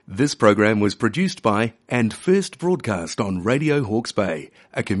This program was produced by and first broadcast on Radio Hawke's Bay,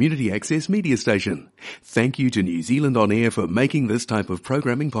 a community access media station. Thank you to New Zealand On Air for making this type of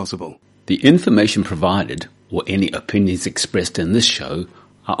programming possible. The information provided or any opinions expressed in this show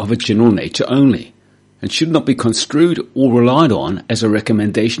are of a general nature only and should not be construed or relied on as a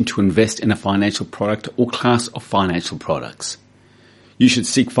recommendation to invest in a financial product or class of financial products. You should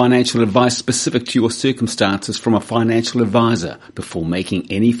seek financial advice specific to your circumstances from a financial advisor before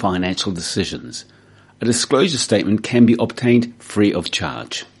making any financial decisions. A disclosure statement can be obtained free of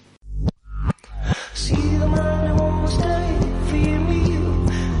charge.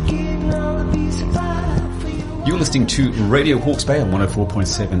 You're listening to Radio Hawke's Bay on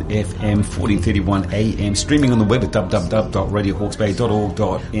 104.7 FM, 1431 AM, streaming on the web at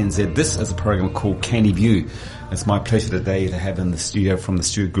www.radiohawksbay.org.nz. This is a program called Canny View. It's my pleasure today to have in the studio from the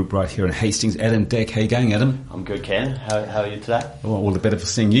studio group right here in Hastings, Adam Deck. How you going, Adam? I'm good, Ken. How are you today? Well, all the better for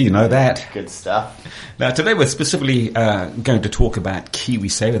seeing you know that. Good stuff. Now, today we're specifically going to talk about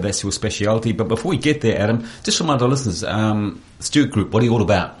KiwiSaver. That's your speciality. But before we get there, Adam, just remind our listeners, Stewart Group, what are you all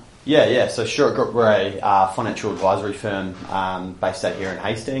about? Yeah. So Stewart Group, we're a financial advisory firm based out here in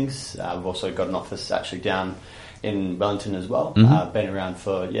Hastings. We've also got an office actually down in Wellington as well. Mm-hmm. Been around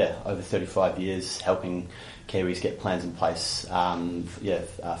for, over 35 years, helping Kiwis get plans in place,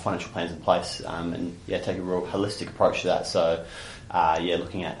 financial plans in place, and take a real holistic approach to that. So,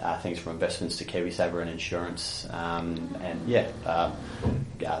 looking at things from investments to KiwiSaver and insurance,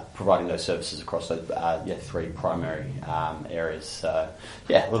 providing those services across those three primary areas. So,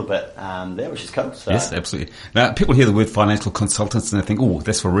 a little bit there, which is cool. So. Yes, absolutely. Now, people hear the word financial consultants and they think, oh,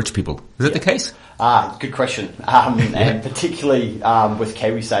 that's for rich people. Is that the case? Good question. And particularly with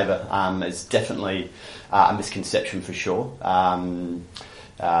KiwiSaver, it's definitely a misconception for sure. People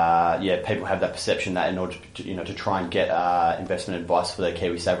have that perception that in order to try and get investment advice for their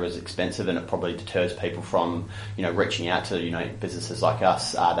KiwiSaver is expensive, and it probably deters people from reaching out to businesses like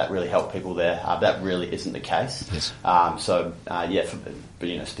us that really help people there. That really isn't the case. Yes.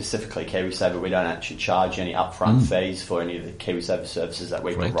 Specifically KiwiSaver, we don't actually charge any upfront fees for any of the KiwiSaver services that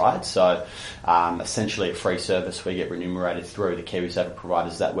we provide. So essentially a free service. We get remunerated through the KiwiSaver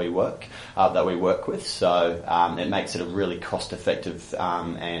providers that we work with. So it makes it a really cost-effective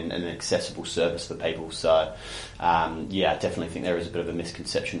and an accessible service for people. So I definitely think there is a bit of a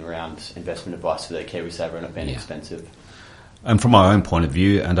misconception around investment advice for their KiwiSaver and it being expensive. And from my own point of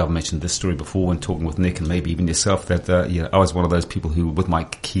view, and I've mentioned this story before when talking with Nick and maybe even yourself, that I was one of those people who, with my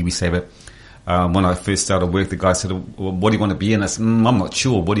KiwiSaver, when I first started work, the guy said, well, what do you want to be in? I said, I'm not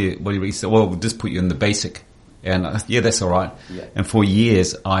sure. What do you really say? Well, we'll just put you in the basic. And that's all right. Yeah. And for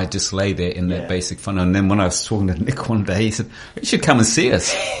years, I just lay there in that basic fund. And then when I was talking to Nick one day, he said, you should come and see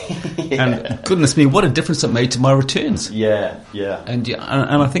us. And goodness me, what a difference it made to my returns. Yeah. And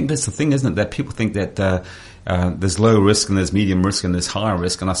I think that's the thing, isn't it? That people think that there's low risk and there's medium risk and there's high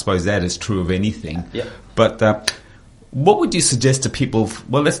risk. And I suppose that is true of anything. Yeah. But what would you suggest to people?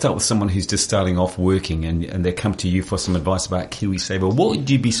 Well, let's start with someone who's just starting off working and they come to you for some advice about KiwiSaver. What would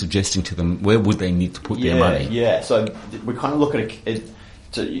you be suggesting to them? Where would they need to put their money? Yeah, so we kind of look at it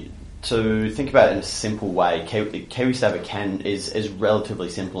to think about it in a simple way. KiwiSaver is relatively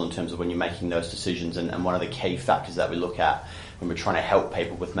simple in terms of when you're making those decisions, and one of the key factors that we look at when we're trying to help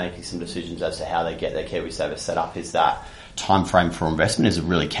people with making some decisions as to how they get their KiwiSaver set up is that time frame for investment is a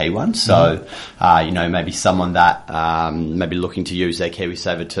really key one. So, maybe someone that maybe looking to use their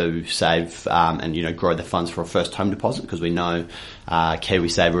KiwiSaver to save and grow their funds for a first home deposit, because we know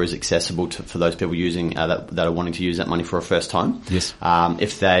KiwiSaver is accessible for those people using that are wanting to use that money for a first time. Yes.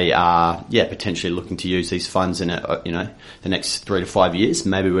 If they are potentially looking to use these funds in the next 3 to 5 years,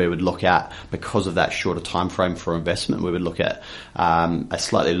 maybe we would look at, because of that shorter time frame for investment, we would look at a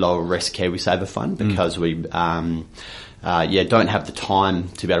slightly lower risk KiwiSaver fund, because we don't have the time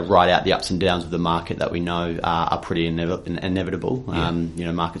to be able to ride out the ups and downs of the market that we know are pretty inevitable.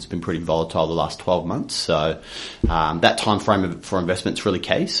 Market's been pretty volatile the last 12 months. So that time frame for investment is really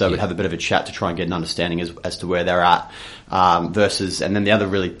key. So we'd have a bit of a chat to try and get an understanding as to where they're at versus, and then the other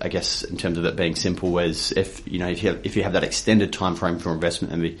really, I guess, in terms of it being simple, is if you have that extended time frame for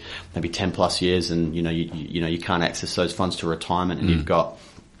investment, maybe 10 plus years, and you can't access those funds to retirement, and you've got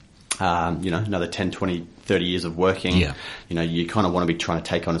another 10, 20, 30 years of working, you kind of want to be trying to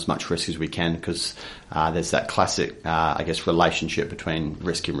take on as much risk as we can, because there's that classic, relationship between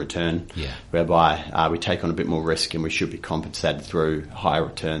risk and return, whereby we take on a bit more risk and we should be compensated through higher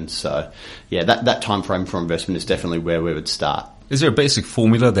returns. So, that time frame for investment is definitely where we would start. Is there a basic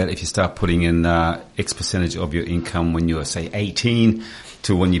formula that if you start putting in X percentage of your income when you're, say, 18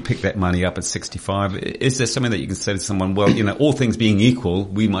 to when you pick that money up at 65, is there something that you can say to someone, well, all things being equal,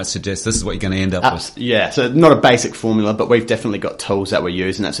 we might suggest this is what you're going to end up with? Yeah, so not a basic formula, but we've definitely got tools that we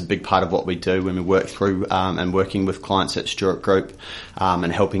use, and that's a big part of what we do when we work through and working with clients at Stewart Group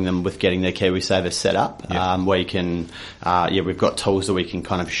and helping them with getting their KiwiSaver set up. Where you can, we've got tools that we can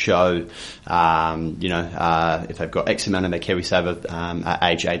kind of show, if they've got X amount of their KiwiSaver at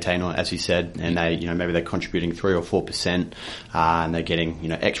age 18, or as you said, and they, maybe they're contributing 3 or 4%, and they're getting,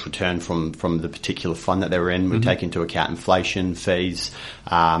 X return from the particular fund that they're in. We take into account inflation, fees,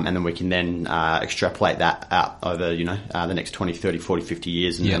 and then we can then extrapolate that out over, the next 20, 30, 40, 50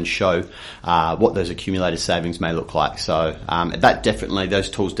 years and show what those accumulated savings may look like. So those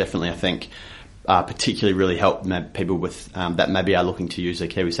tools definitely, I think, particularly really help people with that maybe are looking to use their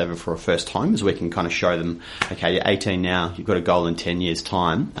KiwiSaver for a first time, as we can kind of show them, okay, you're 18 now, you've got a goal in 10 years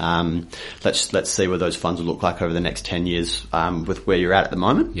time. Let's see what those funds will look like over the next 10 years with where you're at the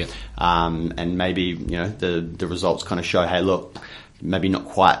moment. And maybe the results kind of show, hey, look, maybe not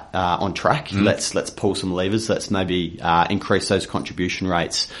quite on track. Let's pull some levers. Let's maybe increase those contribution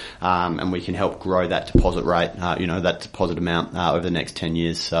rates, and we can help grow that deposit rate, that deposit amount over the next 10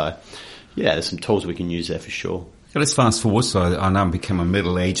 years. So yeah, there's some tools we can use there for sure. Okay, let's fast forward. So I now become a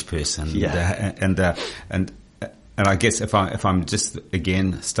middle-aged person. And I guess if I'm just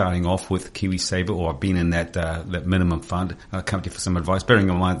again starting off with KiwiSaver, or I've been in that minimum fund, and I come to you for some advice, bearing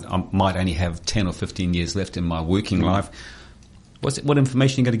in mind I might only have 10 or 15 years left in my working life. What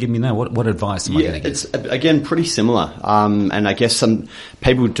information are you going to give me now? What advice am I going to give? It's, again, pretty similar. And I guess some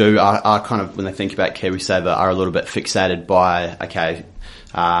people are kind of, when they think about KiwiSaver, are a little bit fixated by, okay,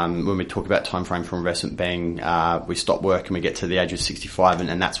 when we talk about time frame for investment being, we stop work and we get to the age of 65,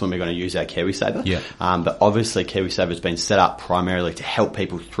 and that's when we're going to use our KiwiSaver. But obviously KiwiSaver has been set up primarily to help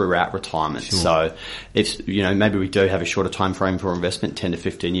people throughout retirement. So if, maybe we do have a shorter time frame for investment, 10 to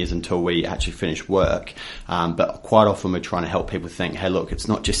 15 years until we actually finish work. But quite often we're trying to help people think, hey, look, it's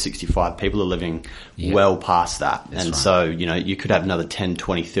not just 65. People are living well past that. That's and right. So, you could have another 10,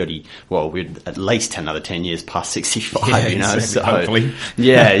 20, 30, well, we'd at least another 10 years past 65, exactly. So hopefully.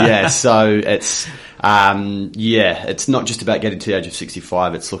 Yeah. So it's not just about getting to the age of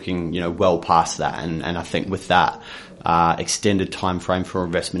 65. It's looking, well past that. And I think with that, extended time frame for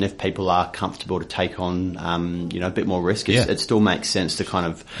investment, if people are comfortable to take on, a bit more risk, it still makes sense to kind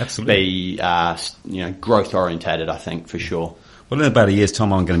of be, growth orientated, I think, for sure. Well, in about a year's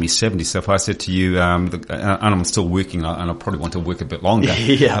time, I'm going to be 70. So if I said to you, and I'm still working, and I probably want to work a bit longer.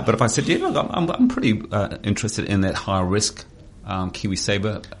 But if I said to you, look, I'm pretty interested in that high risk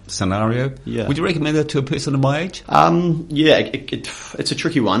KiwiSaver scenario. Would you recommend that to a person of my age? It's a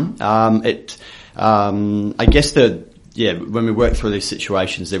tricky one. I guess when we work through these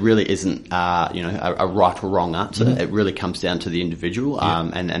situations, there really isn't, a right or wrong answer. It really comes down to the individual.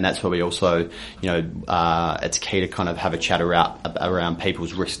 And that's where we also, it's key to kind of have a chat around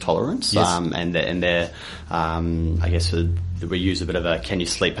people's risk tolerance. And their, I guess, we use a bit of a can you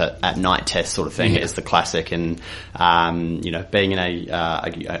sleep at night test sort of thing is the classic. And, being in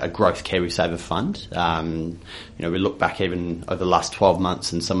a growth KiwiSaver fund, we look back even over the last 12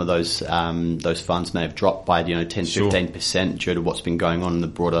 months, and some of those funds may have dropped by, 10, 15% due to what's been going on in the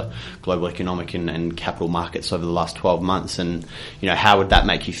broader global economic and capital markets over the last 12 months. And, how would that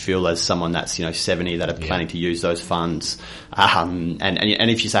make you feel as someone that's, 70 that are planning to use those funds? And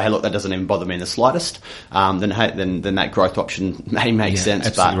if you say, hey, look, that doesn't even bother me in the slightest, then that growth option may make sense.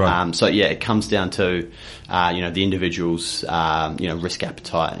 But, right. It comes down to, the individual's, risk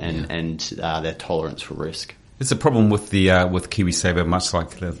appetite and their tolerance for risk. It's a problem with with KiwiSaver, much like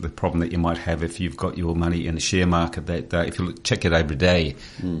the problem that you might have if you've got your money in the share market. That if you check it every day,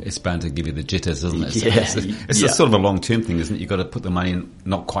 it's bound to give you the jitters, isn't it? It's a sort of a long-term thing, isn't it? You've got to put the money in,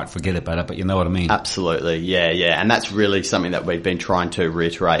 not quite forget about it, but you know what I mean. Absolutely, yeah, and that's really something that we've been trying to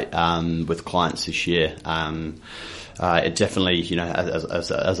reiterate with clients this year. It definitely,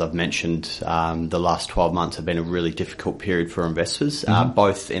 as I've mentioned, the last 12 months have been a really difficult period for investors,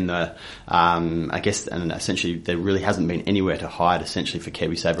 both in the, I guess, and essentially there really hasn't been anywhere to hide essentially for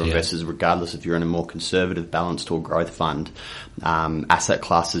KiwiSaver investors, regardless if you're in a more conservative, balanced or growth fund. Asset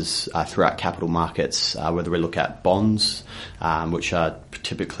classes throughout capital markets, whether we look at bonds, which are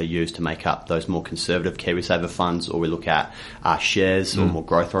typically used to make up those more conservative KiwiSaver funds, or we look at shares or more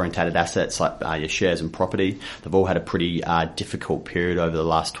growth-orientated assets like your shares and property. They've all had a pretty difficult period over the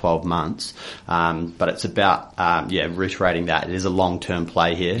last 12 months. But it's about reiterating that it is a long-term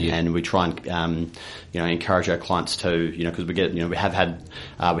play here, and we try and encourage encourage our clients to, because we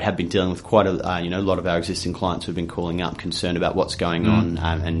have been dealing with quite a lot of our existing clients who've been calling up concerned about what's going on,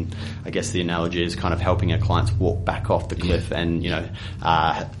 and I guess the analogy is kind of helping our clients walk back off the cliff, and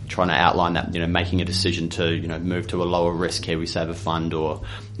trying to outline that, making a decision to move to a lower risk KiwiSaver fund or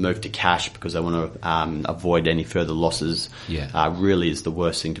move to cash because they want to avoid any further losses. Really is the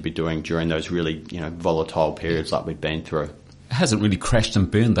worst thing to be doing during those really volatile periods like we've been through. It hasn't really crashed and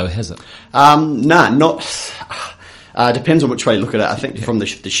burned though, has it? No, not. Depends on which way you look at it. I think from the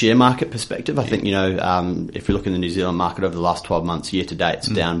share market perspective, I think, if we look in the New Zealand market over the last 12 months, year to date, it's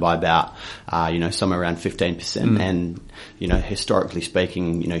down by about, somewhere around 15%. And, historically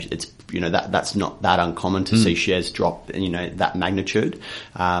speaking, it's, that's not that uncommon to see shares drop, that magnitude.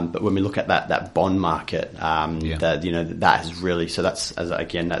 But when we look at that bond market, that has really, so that's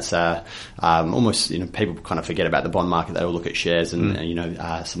almost, people kind of forget about the bond market. They will look at shares and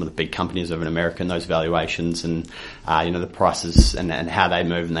some of the big companies over in America and those valuations and, the prices and how they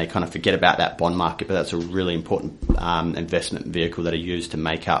move, and they kind of forget about that bond market, but that's a really important investment vehicle that are used to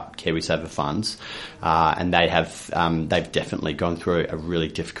make up KiwiSaver funds. And they've definitely gone through a really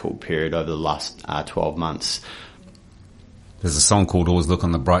difficult period over the last 12 months. There's a song called Always Look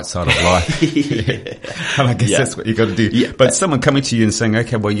on the Bright Side of Life. And I guess that's what you got to do. Yeah. But someone coming to you and saying,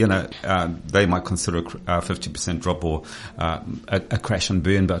 okay, well, they might consider a 50% drop or a crash and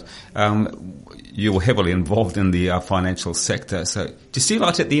burn, but you're heavily involved in the financial sector. So do you see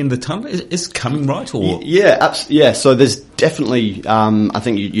light at the end of the tunnel? Is coming right? Or Yeah. So there's definitely, I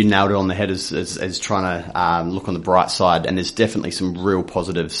think you nailed it on the head as trying to look on the bright side, and there's definitely some real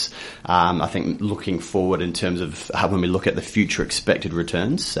positives. I think looking forward in terms of when we look at the future expected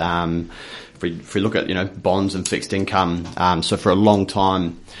returns. If we look at bonds and fixed income, so for a long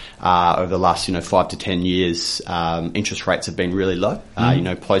time over the last 5 to 10 years, interest rates have been really low.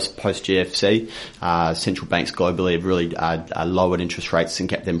 Post GFC, central banks globally have really lowered interest rates and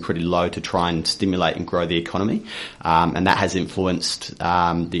kept them pretty low to try and stimulate and grow the economy, and that has influenced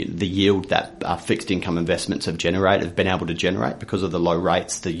the yield that fixed income investments have been able to generate because of the low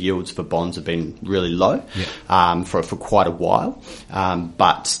rates. The yields for bonds have been really low for quite a while,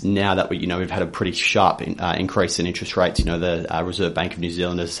 but now that we've had a pretty sharp increase in interest rates. The Reserve Bank of New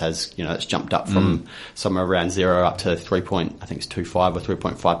Zealand has it's jumped up from somewhere around 0 up to 3.25 or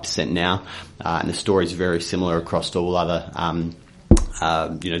 3.5% now, and the story is very similar across all other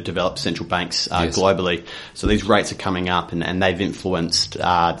developed central banks globally. So these rates are coming up, and they've influenced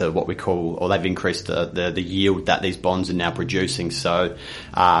they've increased the yield that these bonds are now producing. So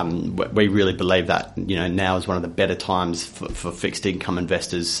we really believe that now is one of the better times for fixed income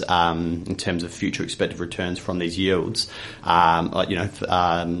investors in terms of future expected returns from these yields.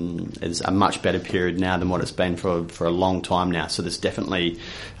 It's a much better period now than what it's been for a long time now. So there's definitely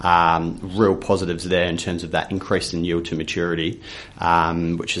real positives there in terms of that increase in yield to maturity.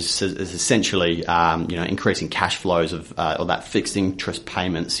 Which is essentially, increasing cash flows of, or that fixed interest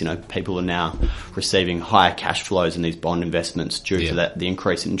payments. People are now receiving higher cash flows in these bond investments due to the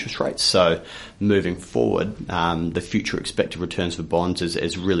increase in interest rates. So moving forward, the future expected returns for bonds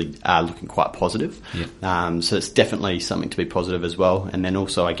is really looking quite positive. So it's definitely something to be positive as well. And then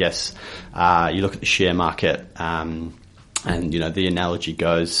also, I guess, you look at the share market, and, the analogy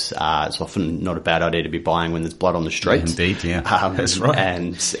goes, it's often not a bad idea to be buying when there's blood on the street. Indeed, that's right.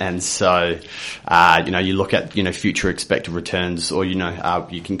 And so, you look at, future expected returns, or,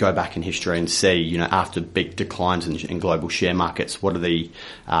 you can go back in history and see, after big declines in global share markets, what are the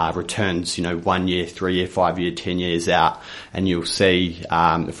returns, 1 year, 3 year, 5 year, 10 years out. And you'll see,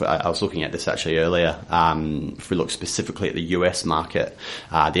 if I was looking at this actually earlier, if we look specifically at the US market,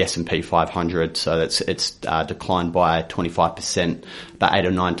 the S&P 500, so it's declined by 25%, about 8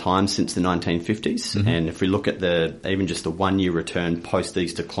 or 9 times since the 1950s. And if we look at even just the 1 year return post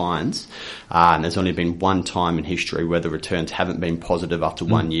these declines, there's only been one time in history where the returns haven't been positive after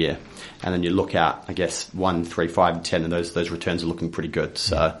 1 year. And then you look at, I guess, 1, 3, 5, and 10, and those returns are looking pretty good.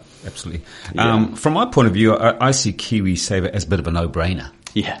 So absolutely. From my point of view, I see KiwiSaver as a bit of a no-brainer.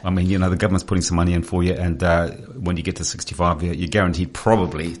 Yeah. I mean, the government's putting some money in for you, and when you get to 65, you're guaranteed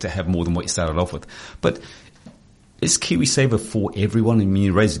probably to have more than what you started off with. But is KiwiSaver for everyone? I mean,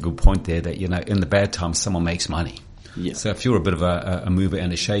 you raised a good point there that, in the bad times, someone makes money. Yeah. So if you're a bit of a mover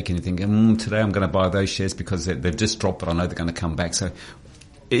and a shake and you're thinking, today I'm going to buy those shares because they've just dropped, but I know they're going to come back. So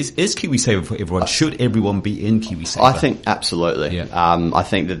is KiwiSaver for everyone? Should everyone be in KiwiSaver? I think absolutely. Yeah. I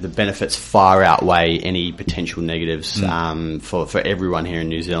think that the benefits far outweigh any potential negatives for everyone here in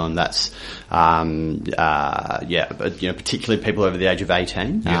New Zealand. That's but particularly people over the age of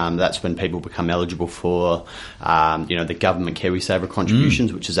 18. That's when people become eligible for the government KiwiSaver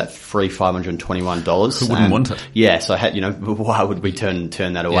contributions, which is that free $521. Who wouldn't want it? Yeah. So why would we turn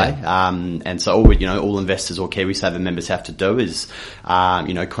that away? Yeah. And so all investors or KiwiSaver members have to do is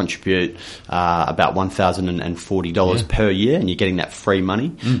contribute about $1,040 per year, and you're getting that free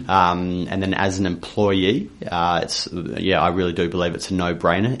money. And then as an employee, I really do believe it's a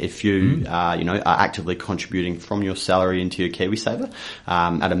no-brainer if you are actively contributing from your salary into your KiwiSaver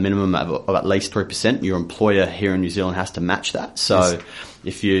at a minimum of at least 3%. Your employer here in New Zealand has to match that. So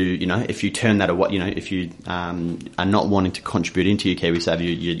if you turn that away, if you are not wanting to contribute into your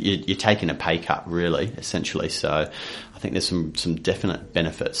KiwiSaver, you're taking a pay cut, really, essentially. So I think there's some definite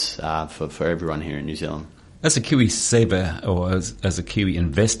benefits for everyone here in New Zealand. As a KiwiSaver or as a Kiwi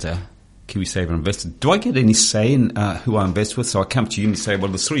investor, KiwiSaver investor, do I get any say in who I invest with? So I come to you and say, well,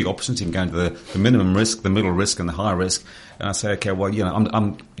 there's three options. You can go into the minimum risk, the middle risk, and the high risk. And I say, okay, well,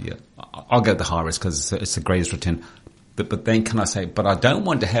 I'll go the high risk because it's the greatest return. But then can I say, but I don't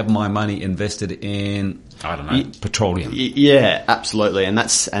want to have my money invested in, I don't know, petroleum? Yeah, absolutely.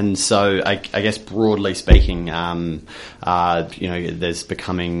 And so I guess broadly speaking, there's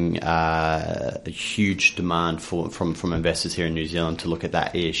becoming a huge demand from investors here in New Zealand to look at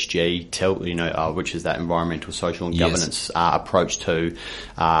that ESG tilt, which is that environmental, social and governance approach to,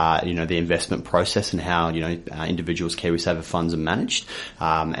 the investment process and how, individuals' KiwiSaver funds are managed.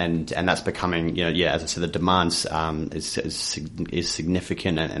 And that's becoming, as I said, the demands, is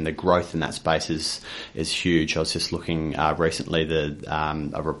significant, and the growth in that space is huge. I was just looking recently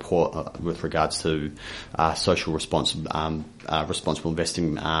a report with regards to social responsible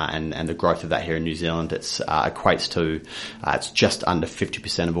investing and the growth of that here in New Zealand. It equates to it's just under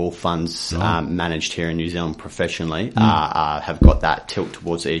 50% of all funds managed here in New Zealand professionally have got that tilt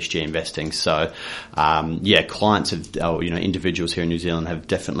towards ESG investing. So clients individuals here in New Zealand have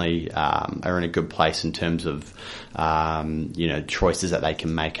definitely are in a good place in terms of choices that they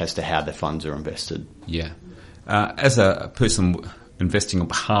can make as to how their funds are invested. Yeah. As a person investing on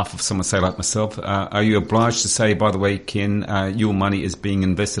behalf of someone, say like myself, are you obliged to say, by the way, Ken, your money is being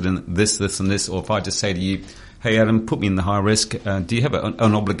invested in this, and this? Or if I just say to you, hey, Adam, put me in the high risk, do you have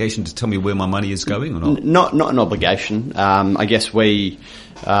an obligation to tell me where my money is going or not? Not an obligation. I guess we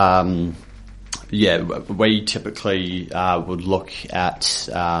typically would look at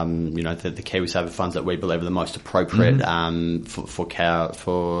the KiwiSaver funds that we believe are the most appropriate for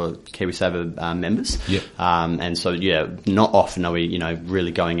KiwiSaver members. Yep. And so not often are we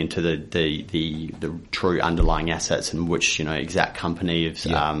really going into the true underlying assets in which exact company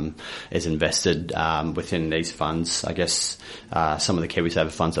is invested within these funds. I guess some of the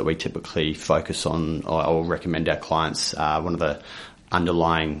KiwiSaver funds that we typically focus on or recommend our clients, one of the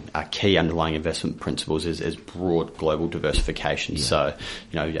key underlying investment principles is broad global diversification. So,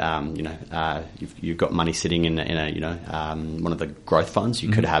 you've got money sitting in one of the growth funds. You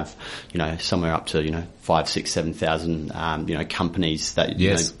could have, somewhere up to 5, 6, 7,000 companies that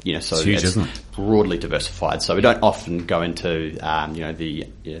so huge, it's broadly diversified. So we don't often go into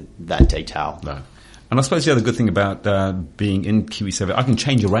that detail. No. And I suppose the other good thing about being in KiwiSaver, I can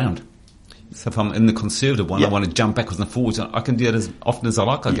change around. So if I'm in the conservative one, I want to jump backwards and forwards. I can do it as often as I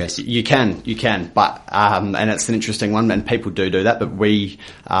like, I guess. You can. But, and it's an interesting one, and people do that, but we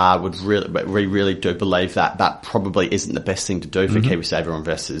really do believe that probably isn't the best thing to do for KiwiSaver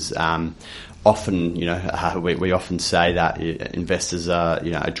investors. Often, we often say that investors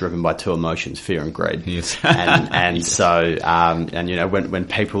are driven by two emotions, fear and greed. Yes. So, when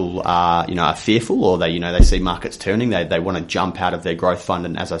people are fearful or they see markets turning, they want to jump out of their growth fund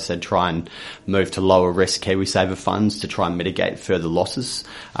and, as I said, try and move to lower risk KiwiSaver funds to try and mitigate further losses.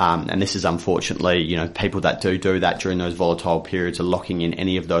 And this is unfortunately, people that do that during those volatile periods are locking in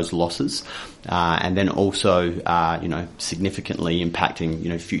any of those losses. And then also, significantly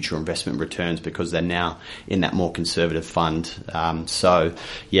impacting, future investment returns because they're now in that more conservative fund.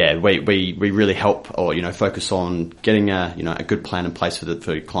 We really help or, focus on getting a good plan in place for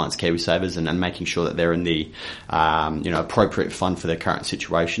clients' KiwiSavers and making sure that they're in the, appropriate fund for their current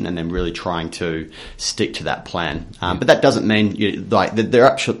situation and then really trying to stick to that plan. But that doesn't mean there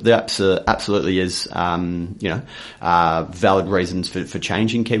absolutely is, valid reasons for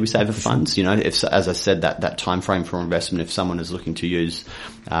changing KiwiSaver funds. If, as I said, that time frame for investment, if someone is looking to use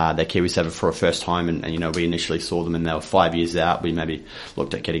their KiwiSaver for a first time, and we initially saw them and they were 5 years out. We maybe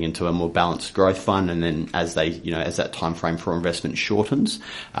looked at getting into a more balanced growth fund, and then as that time frame for investment shortens,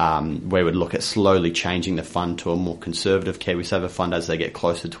 we would look at slowly changing the fund to a more conservative KiwiSaver fund as they get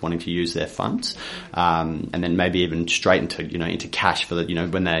closer to wanting to use their funds, and then maybe even straight into cash for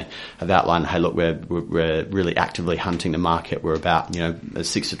when they have outlined, hey, look, we're really actively hunting the market. We're about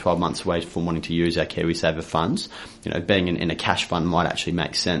 6 to 12 months away from wanting to use our KiwiSaver funds. Being in a cash fund might actually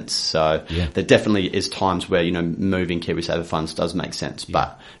make sense. So there definitely is times where moving KiwiSaver funds does make sense,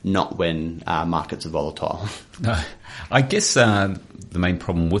 but not when markets are volatile. No, I guess the main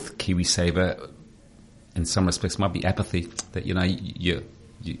problem with KiwiSaver, in some respects, might be apathy. That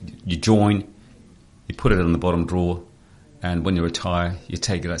you join, you put it in the bottom drawer, and when you retire, you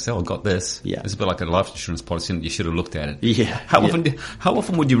take it out. Say, "Oh, I got this." Yeah. It's a bit like a life insurance policy, and you should have looked at it. Yeah. How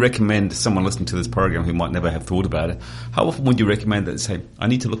often would you recommend someone listening to this program who might never have thought about it? How often would you recommend that? Say, I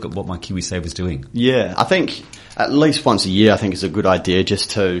need to look at what my KiwiSaver is doing. Yeah, I think at least once a year, I think is a good idea,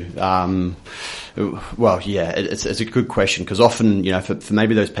 just to. It's a good question, because often, for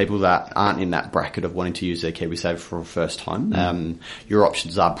maybe those people that aren't in that bracket of wanting to use their KiwiSaver for the first time, your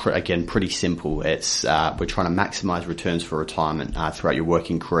options are pretty simple. It's we're trying to maximise returns for retirement throughout your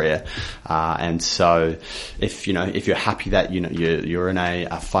working career, and so if you're happy that you're in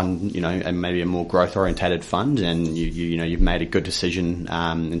a fund, and maybe a more growth orientated fund, and you've made a good decision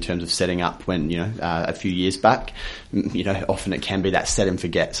in terms of setting up when a few years back, often it can be that set and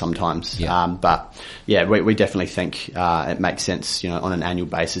forget sometimes, but we definitely think it makes sense, on an annual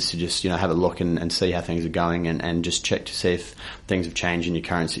basis to just have a look and see how things are going, and just check to see if things have changed in your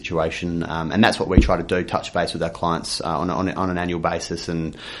current situation, and that's what we try to do, touch base with our clients on an annual basis,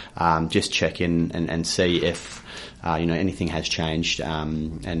 and just check in and see if anything has changed,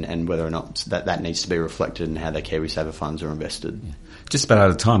 and whether or not that needs to be reflected in how their KiwiSaver funds are invested. Yeah. Just about out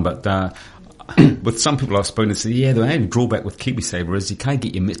of time, but with some people I've spoken to say, the only drawback with KiwiSaver is you can't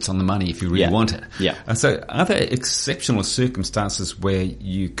get your mitts on the money if you really want it. Yeah. And so are there exceptional circumstances where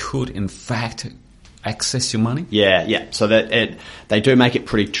you could, in fact, access your money? Yeah. So they do make it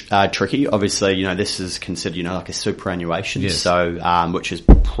pretty tricky. Obviously, this is considered, like a superannuation. Yes. So, which is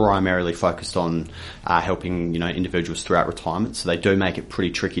primarily focused on helping, individuals throughout retirement. So they do make it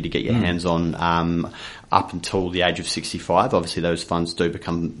pretty tricky to get your hands on up until the age of 65. Obviously, those funds do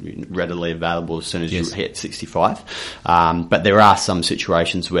become readily available as soon as you hit 65. But there are some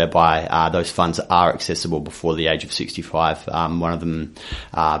situations whereby those funds are accessible before the age of 65. One of them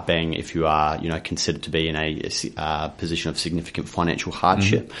being if you are, considered to be in a position of significant financial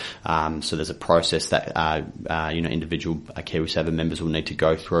hardship. So there's a process that individual KiwiSaver members will need to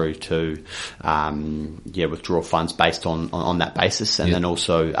go through to withdraw funds based on that basis, and then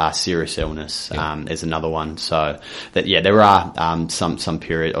also serious illness is another one. So that there are some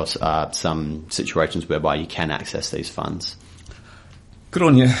period or some situations whereby you can access these funds. Good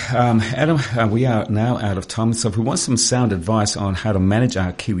on you, Adam. We are now out of time, so if we want some sound advice on how to manage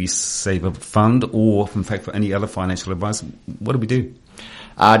our KiwiSaver fund, or in fact for any other financial advice, what do we do?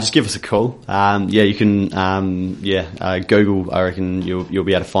 Just give us a call. You can, Google. I reckon you'll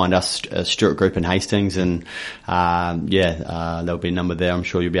be able to find us, Stewart Group in Hastings, and there'll be a number there. I'm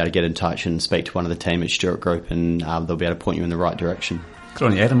sure you'll be able to get in touch and speak to one of the team at Stewart Group, and they'll be able to point you in the right direction. Good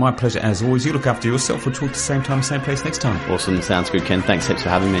on you, Adam. My pleasure as always. You look after yourself. We'll talk at the same time, same place next time. Awesome. Sounds good, Ken. Thanks heaps for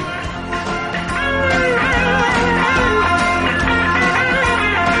having me.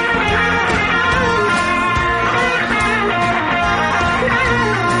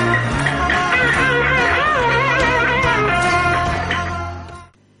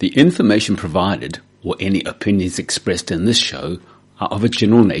 The information provided, or any opinions expressed in this show, are of a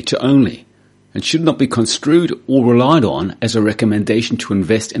general nature only, and should not be construed or relied on as a recommendation to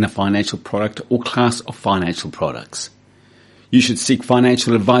invest in a financial product or class of financial products. You should seek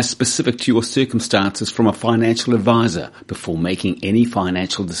financial advice specific to your circumstances from a financial advisor before making any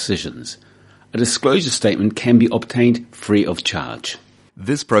financial decisions. A disclosure statement can be obtained free of charge.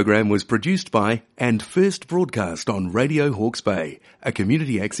 This program was produced by and first broadcast on Radio Hawke's Bay, a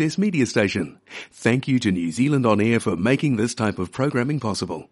community access media station. Thank you to New Zealand On Air for making this type of programming possible.